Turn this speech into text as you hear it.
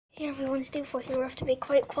Hey everyone, Steve for here. We have to be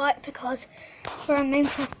quite quiet because we're on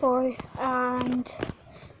Minecraft Boy and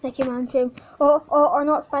Nicky Man stream. Or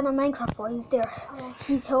not spying on Minecraft Boy, he's there.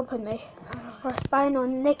 He's helping me. We're spying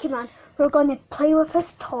on Nicky Man. We're going to play with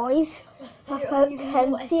his toys without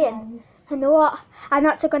him seeing. You know what? I'm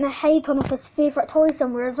actually going to hide one of his favourite toys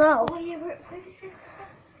somewhere as well. Oh yeah, where's his favourite?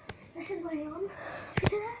 This is going on. Look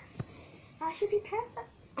at this. That should be perfect.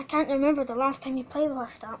 I can't remember the last time you played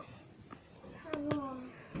with that.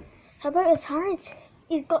 How about his hands?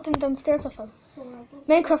 He's got them downstairs with him.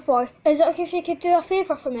 Minecraft Boy, is it okay if you could do a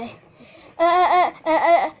favour for me?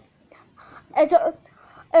 Is it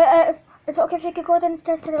okay if you could go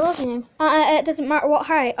downstairs to the living room? It doesn't matter what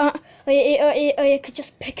height. Or you could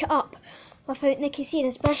just pick it up without Nicky seeing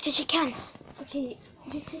as best as you can. Okay,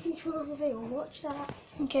 you take control of the video. Watch that.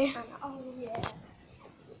 Okay. And oh yeah.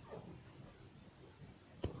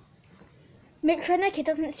 Make sure Nicky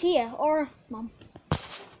doesn't see you or Mum.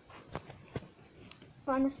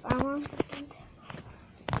 On the spam one second.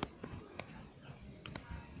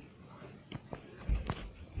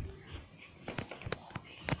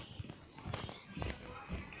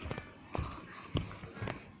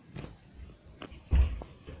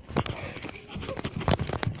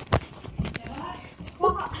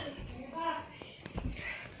 What?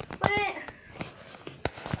 Wait.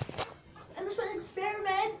 And this was an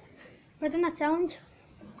experiment. We're doing a challenge.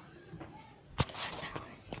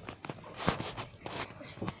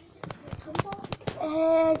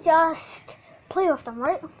 Just play with them,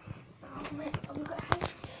 right?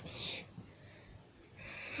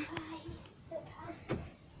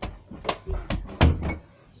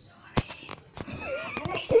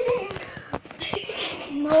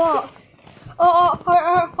 No.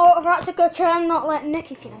 That's a good try. I'm not letting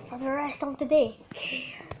Nicky see them for the rest of the day.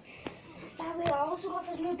 By the way, I also got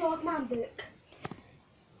this new Dogman book.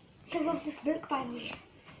 I love this book, by the way.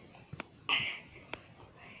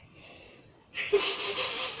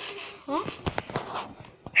 Huh?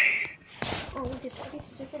 Oh, we did that.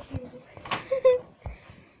 It's super cute.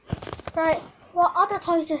 Right. What other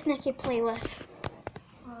toys does Nicky play with?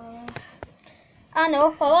 I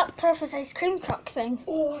know. Well, let's play with his ice cream truck thing.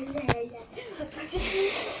 Oh yeah.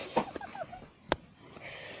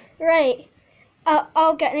 Right.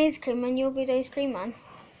 I'll get an ice cream and you'll be the ice cream man.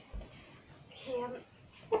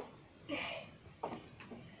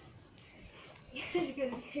 This is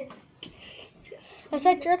good. I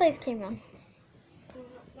said you're the ice cream man.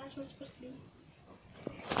 That's what it's supposed to be.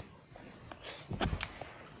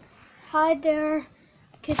 Hi there.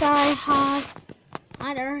 Could I have...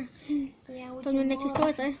 Hi there. Yeah, From the Nicky's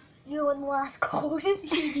toys, eh? You and the last code.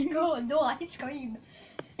 You go and no ice cream.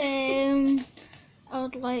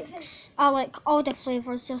 I like all the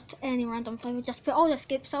flavours, just any random flavour. Just put all the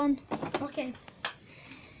skips on. Okay.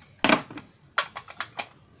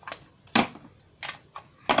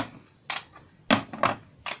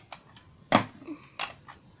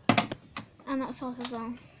 And that's all as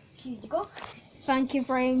well. Here you go. Thank you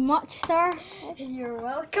very much, sir. You're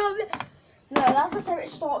welcome. No, that's a separate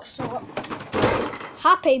stock shop.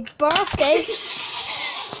 Happy birthday.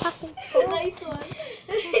 Happy birthday. Nice one.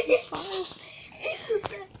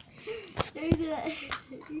 There's it.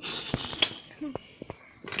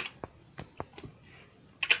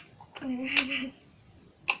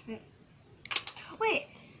 Wait,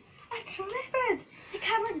 I just remembered. The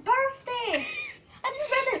camera's birthday. I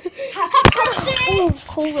just remembered. Happy birthday. Oh,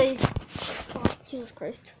 holy. Oh, Jesus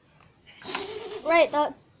Christ. Right,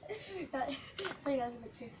 that. I think that's a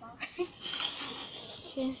bit too far.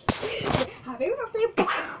 Yeah. Happy birthday.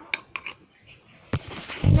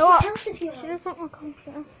 You know what? Else is here? Should I put my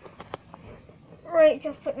computer? Right,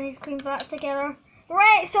 just put the ice cream back together.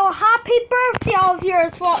 Right, so happy birthday, all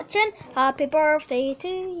viewers watching. Happy birthday to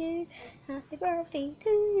you. Happy birthday to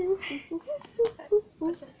you.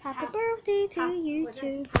 Happy birthday to you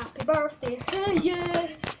too. Happy birthday to you.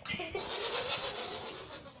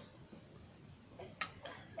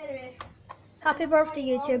 Anyway. Happy birthday,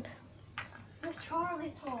 YouTube. The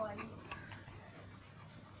Charlie toy.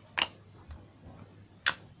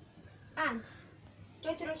 And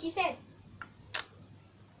don't you know what he says?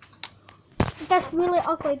 That's really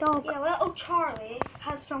ugly dog. Yeah, little Charlie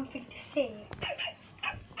has something to say.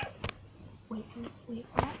 Wait for it.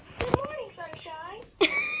 Good morning, sunshine.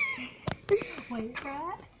 Wait for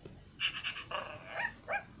it.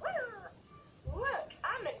 Look,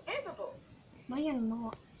 I'm invisible. No, you're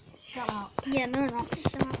not. Shut up. Yeah, no, not.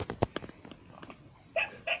 Shut up.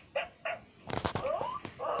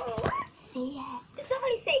 See it. Did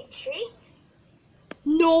somebody say treat?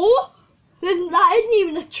 No, that isn't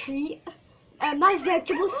even a treat. Nice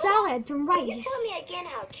vegetable salad and rice. Will you tell me again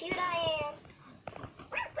how cute I am?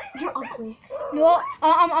 You're ugly. No,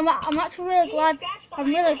 I'm actually really glad. I'm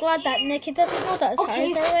really glad that Nikki doesn't know that it's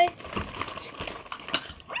Okay. hers anyway.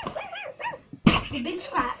 You've been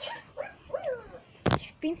scratched.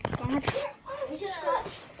 She's been scared. You just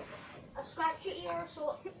scratched. I scratched your ear,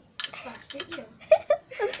 so I scratched your ear.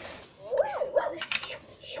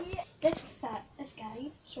 This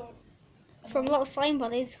guy, so From Little Slime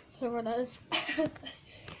Buddies, whoever that is.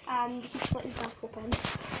 and he split his mouth open.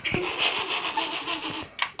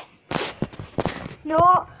 No,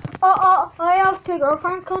 I have two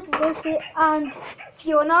girlfriends called Lucy and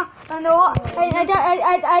Fiona. And I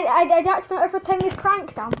actually every time we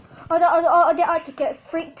prank them, they actually get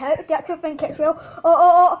freaked out. They actually think it's real.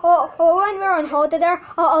 When we were on holiday there,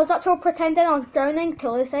 I was actually pretending I was drowning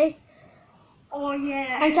to Lucy, Oh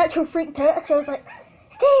yeah. and she actually freaked out. She was like,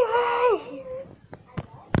 Stevie!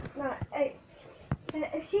 No,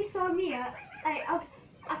 if she saw me, I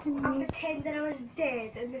pretended I was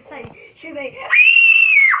dead in the thing. She'd be like,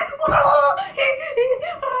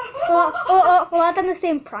 Well, I done the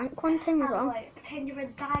same prank one time as I well. like pretend you were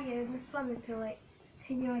dying in the swimming pool, like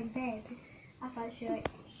pretend you were dead. I thought she like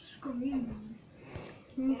screamed.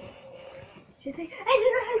 Hmm. She's like,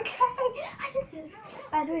 I don't know.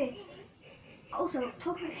 By the way, also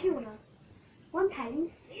talking about Fiona, one time,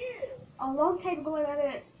 a long time ago,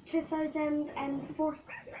 about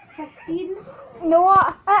 2015. No,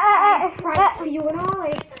 I pranked Fiona,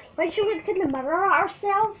 like when she looked in the mirror at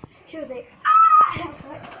herself, she was like, ah! And I was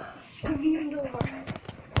like, screamed over.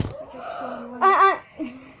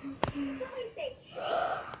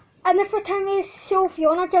 And every time we show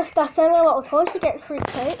Fiona just a silly little toy, she gets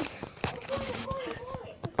freaked out.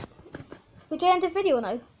 Would you end the video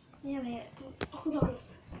now? Yeah, wait, hold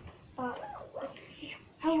on.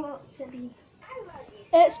 How long has it been?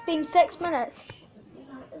 It's been 6 minutes.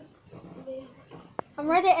 I'm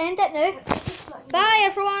ready to end it now. Bye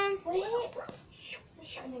everyone. Wait.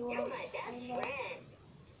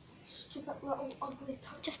 Stupid little ugly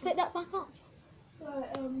touch. Just put that back up.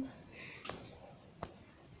 Right,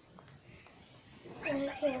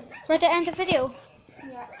 okay. Ready to end the video.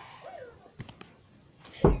 Yeah.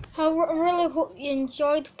 I really hope you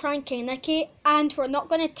enjoyed pranking Nikki, and we're not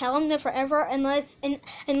going to tell him forever unless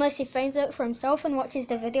he finds out for himself and watches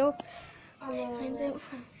the video. Finds out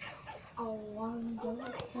for himself. I wonder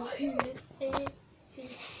what he would say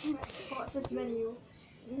if he spots this video.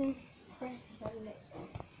 Mm. Press the button.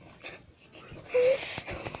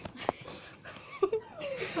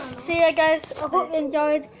 See ya guys, I hope you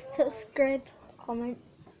enjoyed. Subscribe, comment.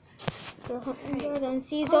 I hope you enjoyed and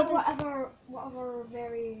see you Or all. whatever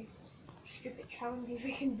very stupid challenges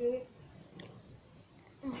we can do.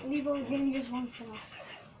 Leave all the dangerous ones to us.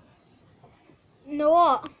 Know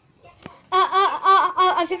what?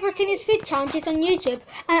 Have you ever seen his food challenges on YouTube?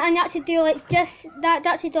 And you actually do like just that.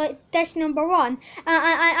 Actually do like dish number 1.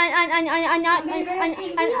 And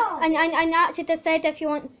actually decide if you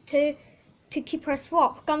want to keep her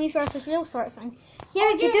swap, gummy versus real sort of thing.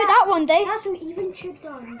 Yeah, we could do that one day. That's what EvenTube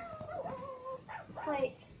done.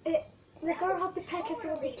 Like the girl had to pick if they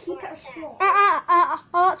want to keep it or swap. I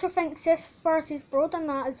actually think Sis versus Bro done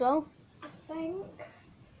that as well. I think.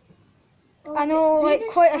 I know They like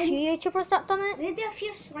did quite a slime- few YouTubers that done it. They did a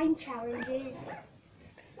few slime challenges.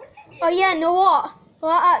 Oh yeah, know what?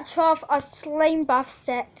 Well, I actually have a slime bath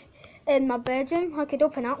set in my bedroom. I could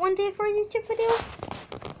open that one day for a YouTube video.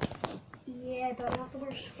 Yeah, but I have to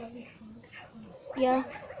wear swimming trunks. Yeah.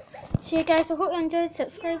 So you guys, I hope you enjoyed.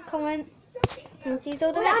 Subscribe, comment, and we'll see you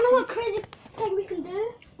all the Wait, I next know time. what crazy thing we can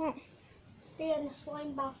do. What? Stay in the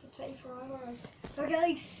slime bath for 24 hours. We're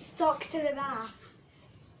getting stuck to the bath.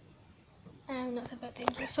 That's a bit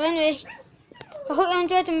dangerous. So anyway, I hope you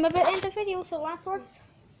enjoyed and maybe end the video. So last words.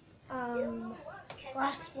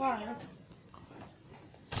 Last word.